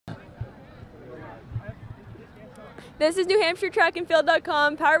This is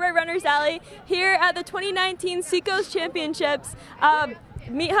NewHampshireTrackandField.com, powered by Runners Alley, here at the 2019 Seacoast Championships.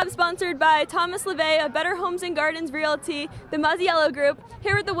 Meet Hub sponsored by Thomas LeVay of Better Homes and Gardens Realty, the Mazziello Group,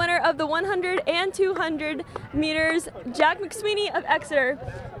 here with the winner of the 100 and 200 meters, Jack McSweeny of Exeter,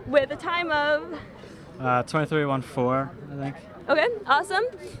 with a time of 23:14, I think. Okay, awesome.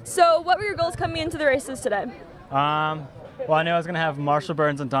 So what were your goals coming into the races today? Well, I knew I was going to have Marshall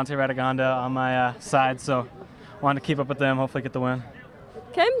Burns and Dante Radagonda on my side, so wanted to keep up with them, hopefully get the win.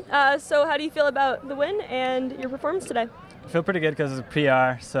 Okay, so how do you feel about the win and your performance today? I feel pretty good because it's a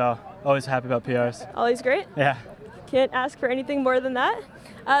PR, so always happy about PRs. Always great? Yeah. Can't ask for anything more than that.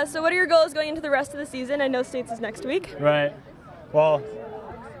 So what are your goals going into the rest of the season? I know States is next week. Right. Well,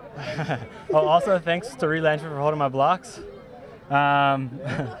 also thanks to Reed Lanford for holding my blocks. We want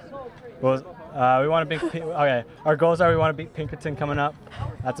to beat. Okay, our goals are we want to beat Pinkerton coming up.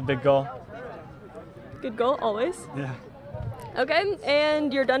 That's a big goal. Good goal, always. Yeah. Okay,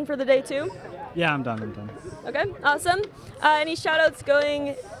 and you're done for the day too? Yeah, I'm done. Okay, awesome. Any shout-outs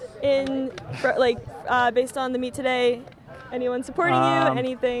going in, based on the meet today? Anyone supporting you?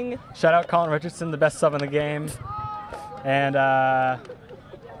 Anything? Shout out Colin Richardson, the best sub in the game. And yeah.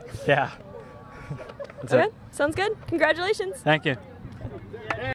 That's okay, it. sounds good. Congratulations. Thank you.